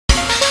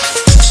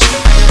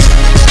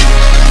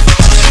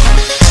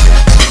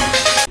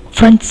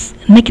Friends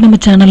இன்னைக்கு நம்ம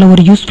சேனல்ல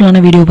ஒரு யூஸ்ஃபுல்லான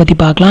வீடியோ பத்தி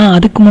பார்க்கலாம்.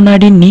 அதுக்கு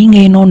முன்னாடி நீங்க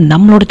இன்னும்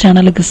நம்மளோட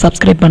சேனலுக்கு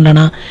சப்ஸ்கிரைப்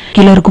பண்ணலனா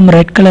கீழ இருக்கும்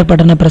ரெட் கலர்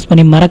பட்டனை பிரஸ்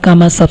பண்ணி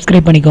மறக்காம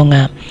சப்ஸ்கிரைப் பண்ணிக்கோங்க.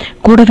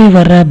 கூடவே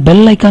வர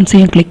பெல்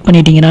ஐகான்ஸையும் கிளிக்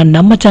பண்ணிட்டீங்கன்னா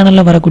நம்ம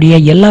சேனல்ல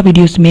வரக்கூடிய எல்லா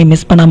வீடியோஸுமே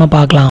மிஸ் பண்ணாம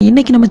பார்க்கலாம்.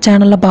 இன்னைக்கு நம்ம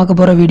சேனல்ல பார்க்க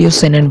போற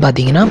வீடியோஸ் என்னன்னு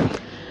பாத்தீங்கன்னா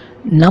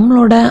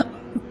நம்மளோட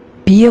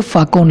PF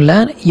அக்கவுண்ட்ல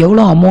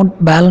எவ்வளவு அமௌண்ட்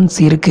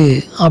பேலன்ஸ் இருக்கு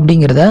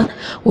அப்படிங்கறத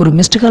ஒரு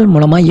மிஸ்ட் கால்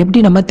மூலமா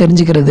எப்படி நம்ம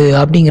தெரிஞ்சுக்கிறது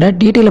அப்படிங்கற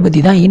டீடைலை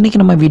பத்தி தான்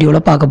இன்னைக்கு நம்ம வீடியோல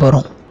பார்க்க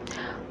போறோம்.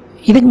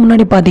 இதுக்கு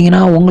முன்னாடி பாத்தீங்கன்னா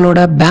உங்களோட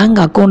பேங்க்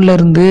அக்கவுண்ட்ல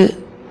இருந்து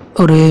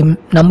ஒரு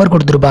நம்பர்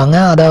கொடுத்திருப்பாங்க.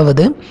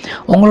 அதாவது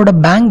உங்களோட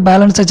பேங்க்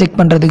பேலன்ஸை செக்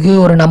பண்றதுக்கு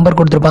ஒரு நம்பர்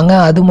கொடுத்திருப்பாங்க.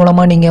 அது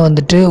மூலமா நீங்க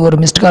வந்துட்டு ஒரு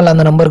மிஸ்ட் கால்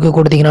அந்த நம்பருக்கு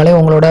கொடுத்தீங்கனாலே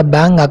உங்களோட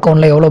பேங்க்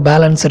அக்கவுண்ட்ல எவ்வளவு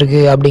பேலன்ஸ்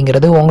இருக்கு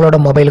அப்படிங்கிறது உங்களோட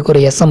மொபைலுக்கு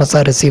ஒரு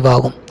SMS-ஆ ரிசீவ்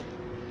ஆகும்.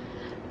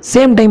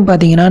 சேம் டைம்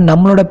பார்த்தீங்கன்னா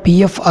நம்மளோட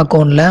PF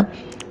அக்கௌண்ட்டில்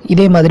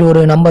இதே மாதிரி ஒரு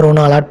நம்பர்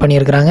ஒன்று அலாட்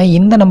பண்ணியிருக்கிறாங்க.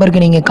 இந்த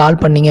நம்பருக்கு நீங்கள் கால்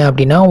பண்ணீங்க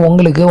அப்படின்னா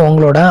உங்களுக்கு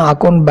உங்களோட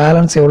அக்கௌண்ட்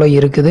பேலன்ஸ் எவ்வளோ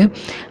இருக்குது,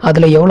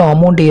 அதில் எவ்வளோ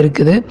அமௌண்ட்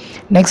இருக்குது,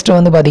 நெக்ஸ்ட்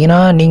வந்து பார்த்தீங்கன்னா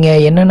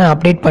நீங்கள் என்னென்ன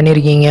அப்டேட்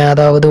பண்ணியிருக்கீங்க,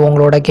 அதாவது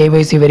உங்களோட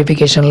KYC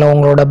வெரிஃபிகேஷனில்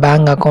உங்களோட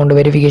பேங்க் அக்கௌண்ட்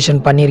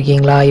வெரிஃபிகேஷன்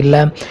பண்ணியிருக்கீங்களா,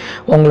 இல்லை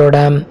உங்களோட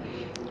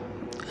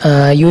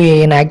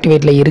UAN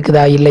ஆக்டிவேட்டில்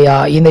இருக்குதா இல்லையா,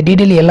 இந்த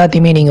டீட்டெயில்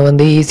எல்லாத்தையுமே நீங்கள்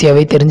வந்து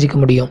ஈஸியாகவே தெரிஞ்சிக்க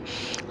முடியும்.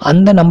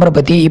 அந்த நம்பரை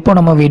பற்றி இப்போ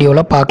நம்ம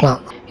வீடியோவில் பார்க்கலாம்.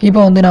 இப்போ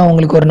வந்து நான்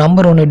உங்களுக்கு ஒரு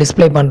நம்பர் ஒன்று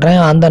டிஸ்பிளே பண்ணுறேன்.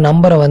 அந்த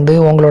நம்பரை வந்து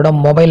உங்களோட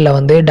மொபைலில்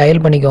வந்து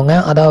டயல் பண்ணிக்கோங்க.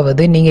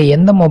 அதாவது நீங்கள்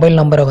எந்த மொபைல்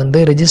நம்பரை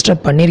வந்து ரிஜிஸ்டர்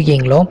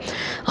பண்ணியிருக்கீங்களோ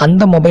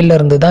அந்த மொபைலில்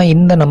இருந்து தான்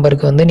இந்த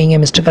நம்பருக்கு வந்து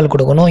நீங்கள் மிஸ்டு கால்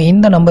கொடுக்கணும்.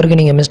 இந்த நம்பருக்கு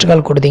நீங்கள் மிஸ்டு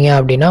கால் கொடுத்தீங்க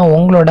அப்படின்னா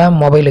உங்களோட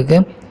மொபைலுக்கு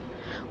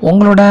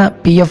உங்களோட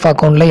PF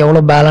அக்கௌண்ட்டில்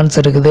எவ்வளோ பேலன்ஸ்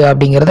இருக்குது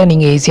அப்படிங்கிறத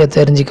நீங்கள் ஈஸியாக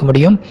தெரிஞ்சிக்க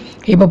முடியும்.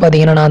 இப்போ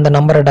பார்த்தீங்கன்னா நான் அந்த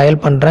நம்பரை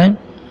டயல் பண்ணுறேன்.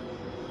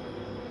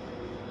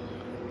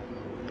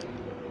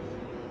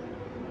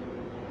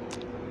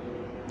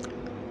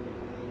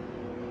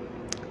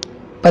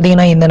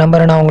 பார்த்தீங்கன்னா இந்த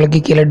நம்பரை நான் உங்களுக்கு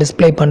கீழே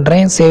டிஸ்பிளே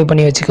பண்ணுறேன், சேவ்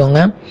பண்ணி வச்சுக்கோங்க.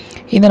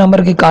 இந்த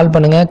நம்பருக்கு கால்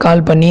பண்ணுங்கள்.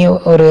 கால் பண்ணி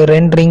ஒரு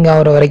 2 ரிங்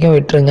ஆகிற வரைக்கும்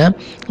விட்டுருங்க.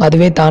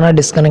 அதுவே தானாக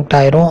டிஸ்கனெக்ட்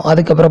ஆயிரும்.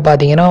 அதுக்கப்புறம்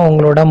பார்த்தீங்கன்னா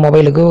உங்களோட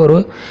மொபைலுக்கு ஒரு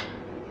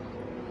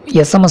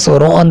SMS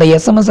வரும். அந்த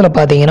SMSல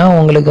பார்த்தீங்கன்னா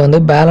உங்களுக்கு வந்து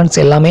பேலன்ஸ்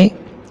எல்லாமே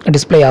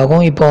டிஸ்பிளே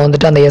ஆகும். இப்போ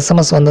வந்துட்டு அந்த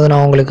SMS வந்தது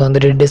நான் உங்களுக்கு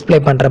வந்துட்டு டிஸ்பிளே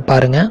பண்ணுறேன்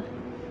பாருங்கள்.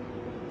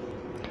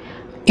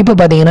 இப்போ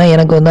பார்த்தீங்கன்னா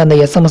எனக்கு வந்து அந்த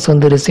SMS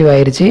வந்து ரிசீவ்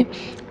ஆயிடுச்சு.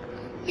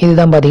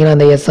 இதுதான் பார்த்தீங்கன்னா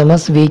அந்த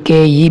SMS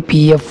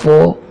VKEPFO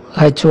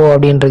HO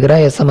அப்படின்னு இருக்கிற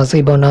SMS.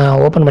 இப்போ நான்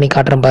ஓப்பன் பண்ணி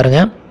காட்டுறேன்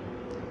பாருங்கள்.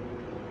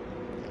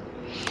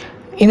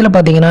 இதில்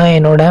பார்த்தீங்கன்னா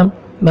என்னோட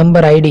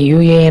மெம்பர் ID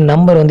UAN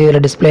நம்பர் வந்து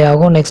இதில் டிஸ்பிளே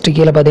ஆகும். நெக்ஸ்ட்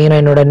கீழே பார்த்தீங்கன்னா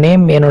என்னோட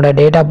நேம், என்னோட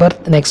டேட் ஆஃப்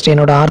பர்த், நெக்ஸ்ட்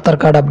என்னோட ஆதார்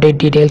கார்டு அப்டேட்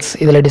டீட்டெயில்ஸ்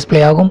இதில்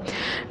டிஸ்பிளே ஆகும்.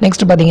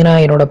 நெக்ஸ்ட் பார்த்தீங்கன்னா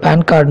என்னோட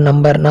பேன் கார்டு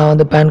நம்பர், நான்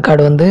வந்து பேன்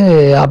கார்டு வந்து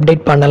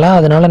அப்டேட் பண்ணலை,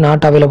 அதனால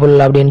நாட் அவைலபிள்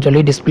அப்படின்னு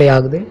சொல்லி டிஸ்பிளே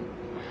ஆகுது.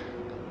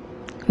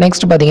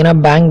 நெக்ஸ்ட் பார்த்தீங்கன்னா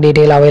பேங்க்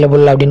டீட்டெயில்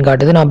அவைலபிள் அப்படின்னு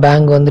காட்டுது. நான்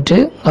பேங்க் வந்துட்டு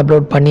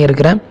அப்லோட்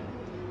பண்ணியிருக்கிறேன்.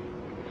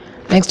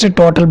 நெக்ஸ்ட்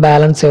டோட்டல்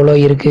பேலன்ஸ் எவ்வளோ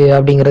இருக்குது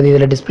அப்படிங்கிறது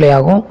இதில் டிஸ்பிளே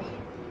ஆகும்.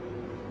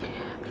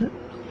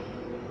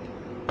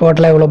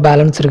 டோட்டலாக எவ்வளோ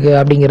பேலன்ஸ் இருக்குது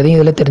அப்படிங்கிறதையும்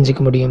இதில்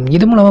தெரிஞ்சிக்க முடியும்.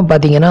 இது மூலமாக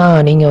பார்த்தீங்கன்னா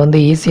நீங்கள் வந்து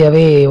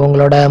ஈஸியாகவே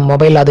உங்களோட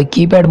மொபைல், அது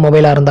கீபேட்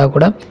மொபைலாக இருந்தால்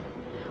கூட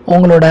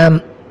உங்களோட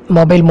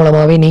மொபைல்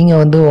மூலமாகவே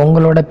நீங்கள் வந்து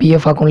உங்களோட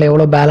PF அக்கௌண்ட்டில்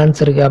எவ்வளோ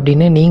பேலன்ஸ் இருக்குது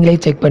அப்படின்னு நீங்களே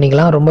செக்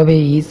பண்ணிக்கலாம். ரொம்பவே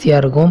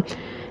ஈஸியாக இருக்கும்.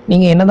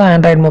 நீங்கள் என்ன தான்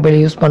ஆண்ட்ராய்டு மொபைல்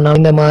யூஸ் பண்ணால்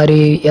இந்த மாதிரி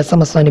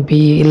SMS அனுப்பி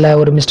இல்லை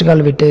ஒரு மிஸ்டு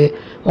கால் விட்டு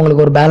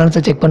உங்களுக்கு ஒரு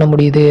பேலன்ஸை செக் பண்ண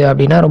முடியுது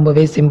அப்படின்னா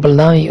ரொம்பவே சிம்பிள்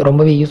தான்,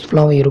 ரொம்பவே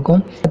யூஸ்ஃபுல்லாகவும்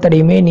இருக்கும்.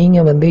 மற்றடையுமே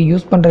நீங்கள் வந்து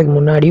யூஸ் பண்ணுறதுக்கு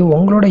முன்னாடி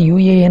உங்களோட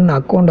UAN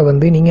அக்கௌண்ட்டை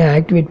வந்து நீங்கள்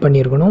ஆக்டிவேட்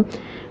பண்ணியிருக்கணும்.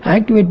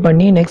 ஆக்டிவேட்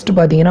பண்ணி நெக்ஸ்ட்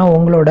பார்த்தீங்கன்னா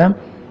உங்களோட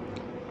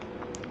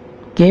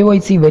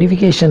KYC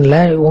வெரிஃபிகேஷனில்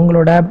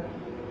உங்களோட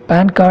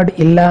பேன் கார்டு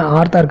இல்லை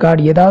ஆதார்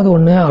கார்டு ஏதாவது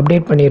ஒன்று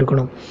அப்டேட்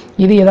பண்ணியிருக்கணும்.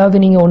 இது ஏதாவது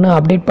நீங்கள் ஒன்று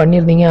அப்டேட்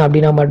பண்ணியிருந்தீங்க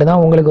அப்படின்னா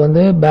மட்டும்தான் உங்களுக்கு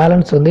வந்து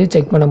பேலன்ஸ் வந்து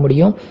செக் பண்ண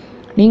முடியும்.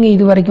 நீங்கள்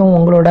இது வரைக்கும்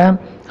உங்களோட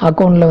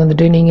அக்கௌண்ட்டில்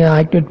வந்துட்டு நீங்கள்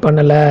ஆக்டிவேட்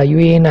பண்ணலை,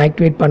 UAN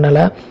ஆக்டிவேட்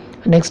பண்ணலை,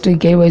 நெக்ஸ்ட்டு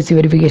KYC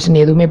வெரிஃபிகேஷன்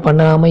எதுவுமே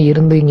பண்ணாமல்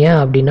இருந்தீங்க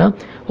அப்படின்னா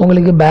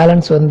உங்களுக்கு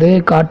பேலன்ஸ் வந்து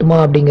காட்டுமா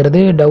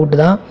அப்படிங்கிறது டவுட்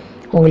தான்.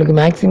 உங்களுக்கு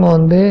மேக்ஸிமம்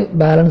வந்து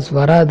பேலன்ஸ்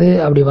வராது.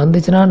 அப்படி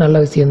வந்துச்சுன்னா நல்ல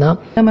விஷயந்தான்.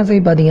 இந்த மெசேஜ்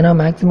பார்த்தீங்கன்னா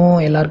மேக்ஸிமம்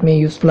எல்லாருக்குமே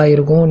யூஸ்ஃபுல்லாக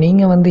இருக்கும்.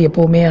 நீங்கள் வந்து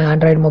எப்போவுமே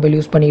ஆண்ட்ராய்டு மொபைல்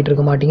யூஸ் பண்ணிகிட்டு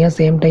இருக்க மாட்டீங்க.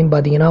 சேம் டைம்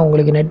பார்த்தீங்கன்னா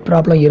உங்களுக்கு நெட்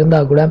ப்ராப்ளம்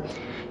இருந்தால் கூட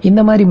இந்த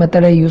மாதிரி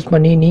மெத்தடை யூஸ்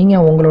பண்ணி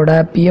நீங்கள் உங்களோட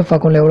PF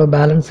அக்கௌண்ட்டில் எவ்வளோ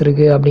பேலன்ஸ்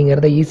இருக்குது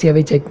அப்படிங்கிறத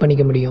ஈஸியாகவே செக்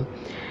பண்ணிக்க முடியும்.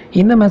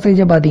 இந்த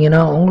மெசேஜை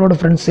பார்த்தீங்கன்னா உங்களோட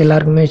ஃப்ரெண்ட்ஸ்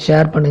எல்லாருக்குமே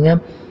ஷேர் பண்ணுங்கள்.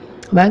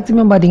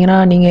 மேக்ஸிமம் பார்த்தீங்கன்னா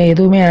நீங்கள்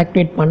எதுவுமே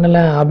ஆக்டிவேட்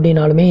பண்ணலை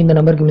அப்படின்னாலுமே இந்த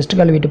நம்பருக்கு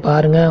மிஸ்டு கால் விட்டு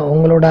பாருங்கள்.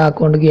 உங்களோட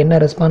அக்கௌண்ட்டுக்கு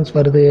என்ன ரெஸ்பான்ஸ்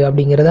வருது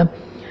அப்படிங்கிறத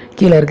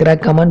கீழே இருக்கிற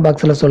கமெண்ட்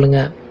பாக்ஸில்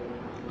சொல்லுங்கள்.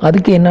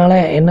 அதுக்கு என்னால்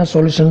என்ன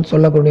சொல்யூஷன்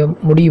சொல்ல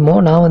முடியுமோ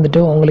நான் வந்துட்டு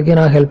உங்களுக்கு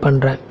நான் ஹெல்ப்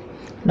பண்ணுறேன்.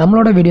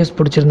 நம்மளோட வீடியோஸ்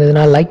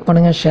பிடிச்சிருந்ததுன்னா லைக்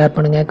பண்ணுங்கள், ஷேர்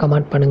பண்ணுங்கள்,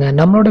 கமெண்ட் பண்ணுங்கள்.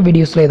 நம்மளோட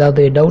வீடியோஸில்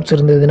ஏதாவது டவுட்ஸ்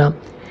இருந்ததுன்னா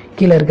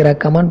கீழே இருக்கிற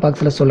கமெண்ட்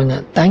பாக்ஸில்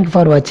சொல்லுங்கள். தேங்க்யூ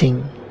ஃபார் வாட்சிங்.